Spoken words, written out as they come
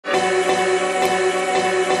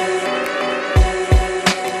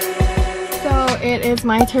it is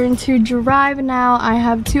my turn to drive now. I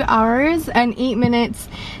have 2 hours and 8 minutes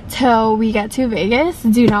till we get to Vegas.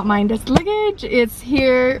 Do not mind this luggage. It's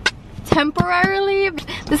here temporarily.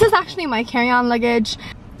 This is actually my carry-on luggage.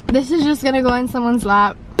 This is just gonna go in someone's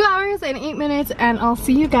lap. 2 hours and 8 minutes, and I'll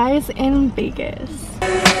see you guys in Vegas.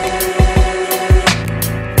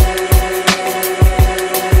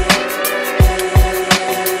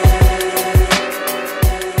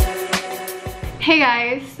 Hey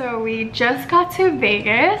guys, so we just got to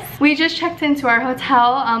Vegas. We just checked into our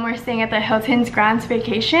hotel. We're staying at the Hilton's Grand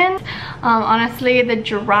Vacation. Honestly, the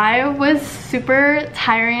drive was super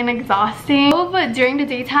tiring and exhausting but during the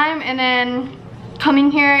daytime, and then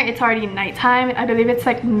coming here, it's already nighttime. I believe it's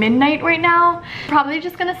like midnight right now. Probably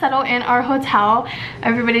just gonna settle in our hotel.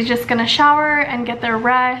 Everybody's just gonna shower and get their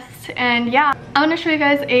rest. And yeah, I'm gonna show you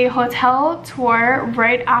guys a hotel tour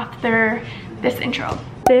right after this intro.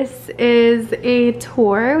 This is a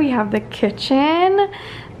tour. We have the kitchen,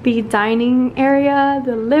 the dining area,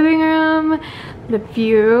 the living room, the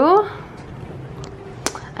view,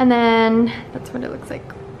 and then that's what it looks like.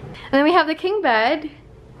 And then we have the king bed,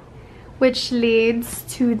 which leads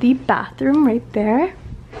to the bathroom right there.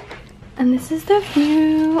 And this is the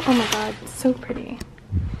view. Oh my god, it's so pretty.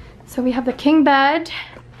 So we have the king bed,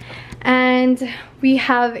 and we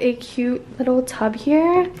have a cute little tub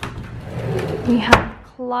here. We have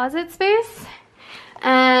closet space,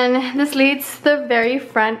 and this leads to the very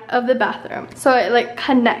front of the bathroom. So it like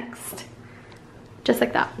connects, just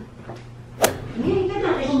like that.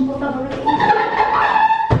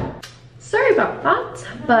 Sorry about that,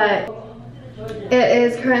 but it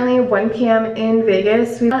is currently 1 p.m. in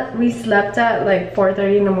Vegas. We slept at like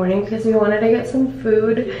 4:30 in the morning because we wanted to get some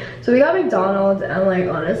food. So we got McDonald's, and like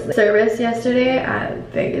honestly, service yesterday at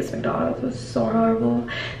Vegas McDonald's was so horrible.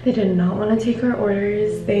 They did not want to take our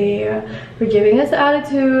orders. They were giving us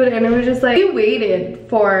attitude, and it was just like, we waited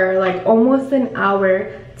for like almost an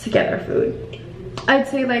hour to get our food. I'd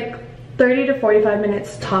say like 30 to 45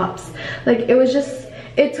 minutes tops. Like it was just,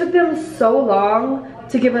 it took them so long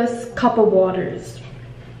to give us cup of waters.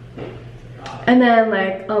 And then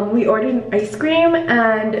like we ordered ice cream,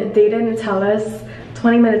 and they didn't tell us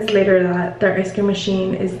 20 minutes later that their ice cream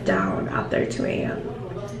machine is down after 2 a.m.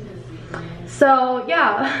 So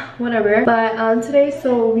yeah, whatever. But today,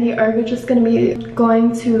 so we are just gonna be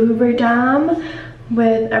going to Hoover Dam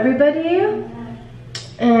with everybody.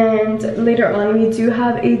 And later on, we do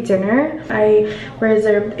have a dinner. I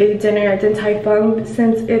reserved a dinner at Din Tai Fung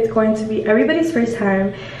since it's going to be everybody's first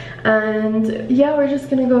time. And yeah, we're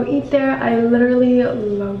just gonna go eat there. I literally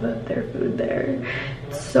love their food there.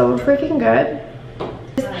 It's so freaking good.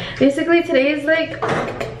 Basically, today is like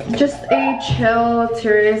just a chill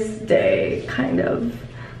tourist day, kind of,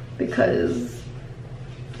 because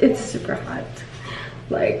it's super hot.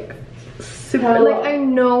 Like, super, like I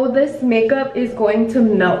know this makeup is going to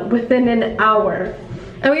melt within an hour,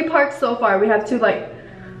 and we parked so far. We have to like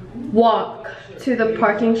walk to the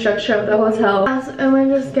parking structure of the hotel, and we're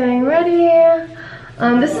just getting ready.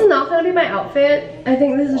 This is not gonna be my outfit. I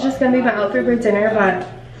think this is just gonna be my outfit for dinner, but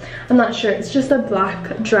I'm not sure. It's just a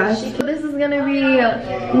black dress. This is gonna be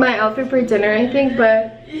my outfit for dinner, I think,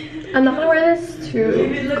 but I'm not gonna wear this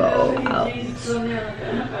to go out. So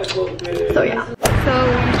yeah. So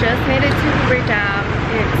we just made it to Hoover Dam.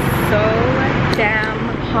 It's so damn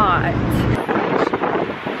hot.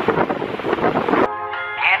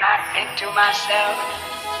 And I think to myself,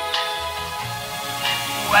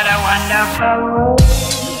 what a wonderful world.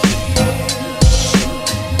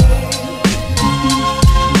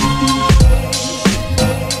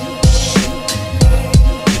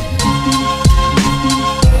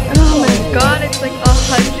 Oh my god, it's like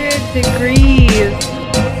 100 degrees.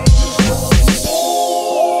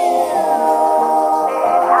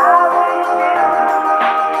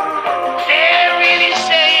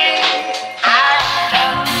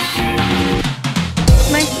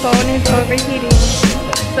 Overheating.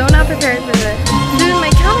 So not prepared for this. Soon my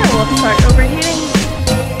camera will start overheating.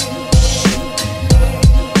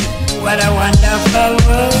 What a wonderful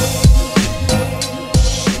world.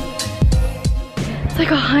 It's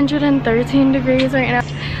like 113 degrees right now.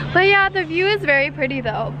 But yeah, the view is very pretty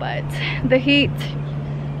though, but the heat,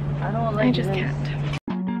 I just can't.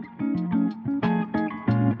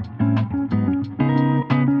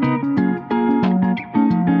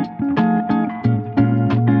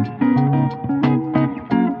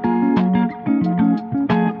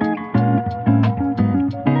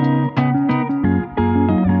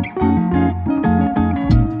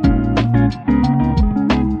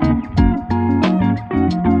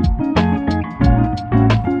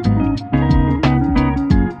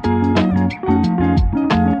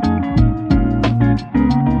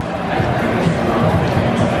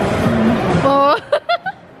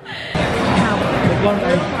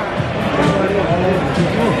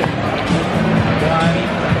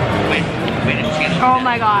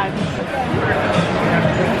 my god.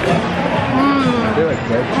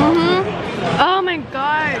 Oh my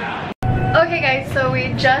god. Okay guys, so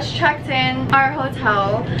we just checked in our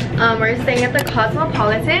hotel. We're staying at the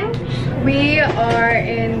Cosmopolitan. We are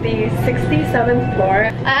in the 67th floor.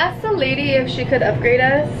 I asked the lady if she could upgrade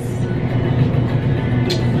us,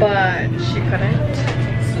 but she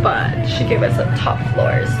couldn't. But she gave us a top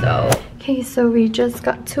floor, so. Okay, so we just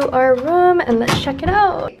got to our room and let's check it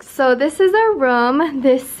out. So this is our room.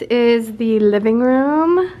 This is the living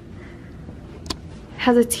room.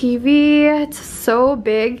 Has a TV. It's so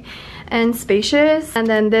big and spacious. And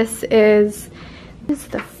then this is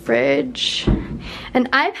the fridge. An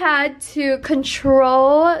iPad to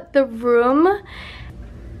control the room.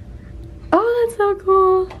 Oh, that's so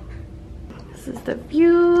cool. This is the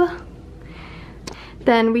view.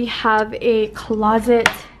 Then we have a closet.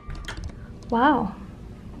 Wow.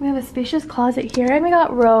 We have a spacious closet here and we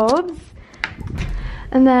got robes.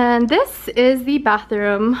 And then this is the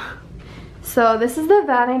bathroom. So this is the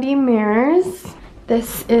vanity mirrors.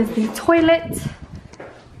 This is the toilet.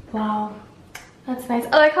 Wow, that's nice.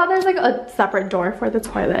 I like how there's like a separate door for the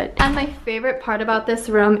toilet. And my favorite part about this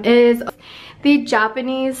room is the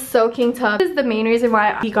Japanese soaking tub. This is the main reason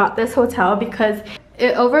why we got this hotel, because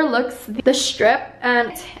it overlooks the strip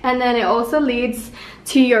and then it also leads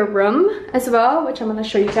to your room as well, which I'm gonna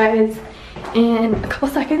show you guys in a couple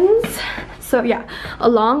seconds. So yeah, a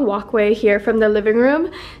long walkway here from the living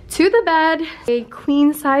room to the bed, a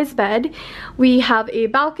queen size bed. We have a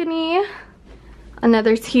balcony,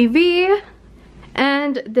 another TV,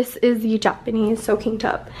 and this is the Japanese soaking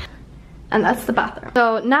tub. And that's the bathroom.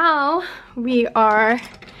 So now we are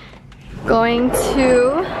going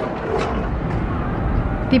to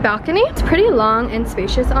the balcony. It's pretty long and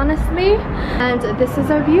spacious, honestly. And this is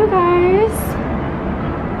our view, guys.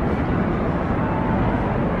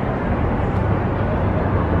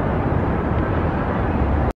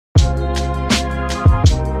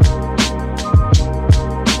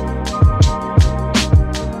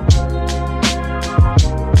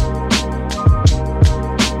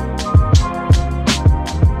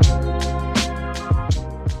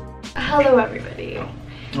 Hello everybody.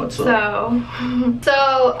 What's up?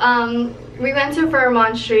 So we went to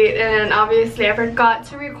Vermont Street and obviously I forgot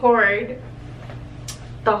to record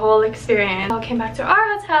the whole experience. I came back to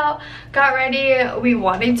our hotel, got ready. We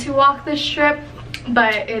wanted to walk the strip,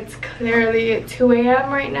 but it's clearly 2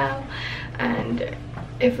 a.m. right now, and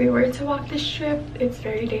if we were to walk the strip, it's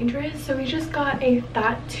very dangerous. So we just got a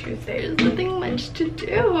Fat Tuesday. There's nothing much to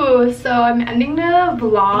do. So I'm ending the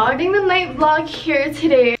vlog, ending the night vlog here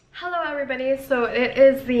today. Hello everybody, so it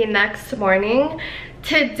is the next morning.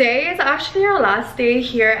 Today is actually our last day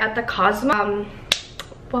here at the Cosmo.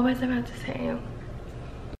 What was I about to say?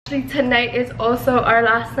 Actually, tonight is also our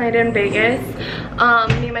last night in Vegas.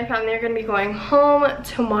 Me and my family are going to be going home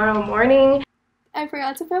tomorrow morning. I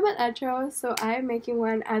forgot to film an intro, so I'm making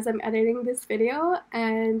one as I'm editing this video.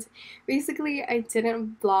 And basically I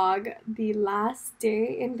didn't vlog the last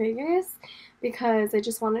day in Vegas because I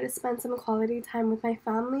just wanted to spend some quality time with my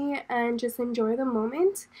family and just enjoy the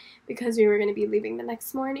moment, because we were going to be leaving the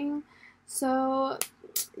next morning. So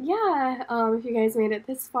yeah, if you guys made it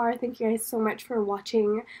this far, thank you guys so much for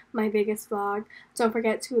watching my Vegas vlog. Don't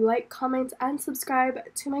forget to like, comment, and subscribe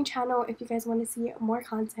to my channel if you guys want to see more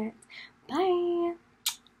content. Bye!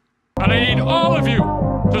 I need all of you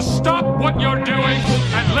to stop what you're doing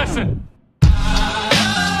and listen.